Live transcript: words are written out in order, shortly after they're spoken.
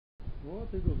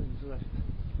Вот идут они сюда.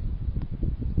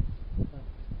 Так,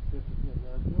 этот я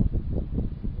заодно.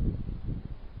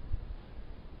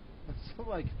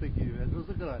 Собаки такие, блядь,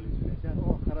 разыгрались, блядь. А,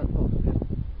 о, хорошо.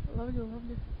 Ловлю,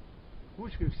 ловлю.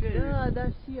 Кучкой все Да, или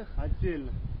да, всех.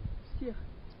 отдельно? Всех.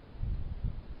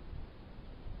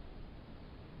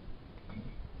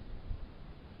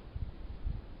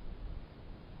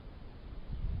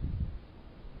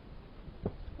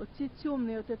 Вот те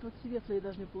темные, вот это вот светлые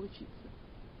должны получиться.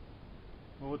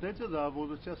 Ну вот эти, да,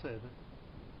 будут сейчас это.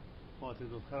 Вот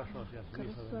идут, хорошо, сейчас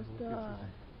вниз. Красота.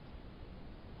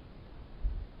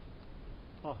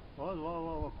 О,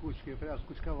 вот, кучки, прям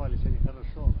скучковались они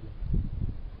хорошо, блядь.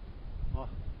 О,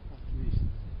 отлично.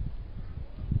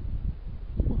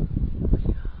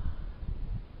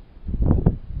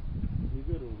 Не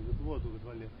беру, говорит, воду, говорит,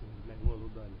 Валерка, блядь, воду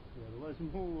дали. Я говорю,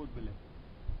 возьму, блядь.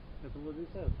 Это вот и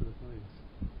так остановился.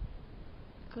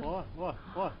 Вот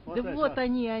Да это вот сейчас.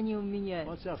 они у меня.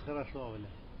 Вот сейчас хорошо,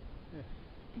 блядь.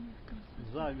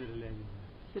 Замерли они.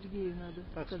 Сергею надо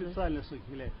как сказать. специально, суки,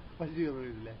 блядь,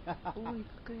 позируют, блядь. Ой,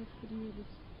 какая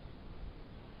прелесть.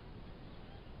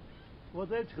 Вот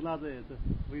этих надо это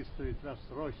выставить прям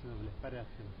срочно, блядь,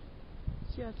 порядком.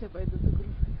 Сейчас я пойду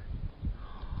загружу их.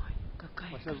 Ой,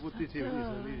 какая Вот сейчас красота. будут идти вниз,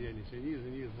 они все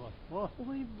ниже, вот. О,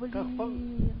 ой, блин. Как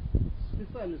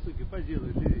специально, суки,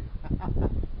 позируют, иди.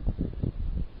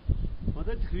 Вот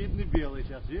этих видны белые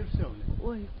сейчас, видишь, все, блядь.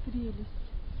 Ой, прелесть.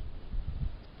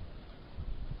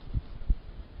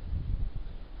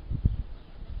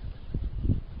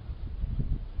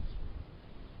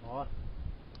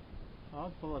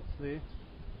 Вот молодцы.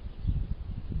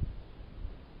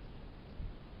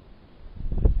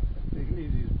 Ты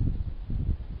гляди,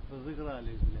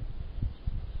 разыгрались, блядь.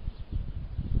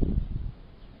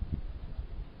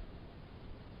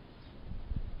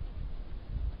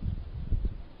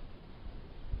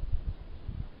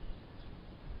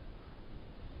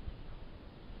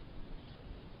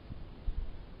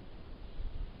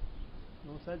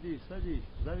 Ну садись,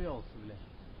 завелся, блядь.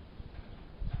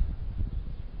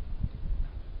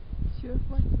 Все,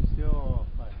 хватит. Все,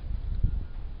 хватит.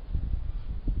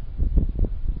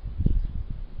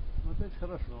 Вот это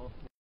хорошо.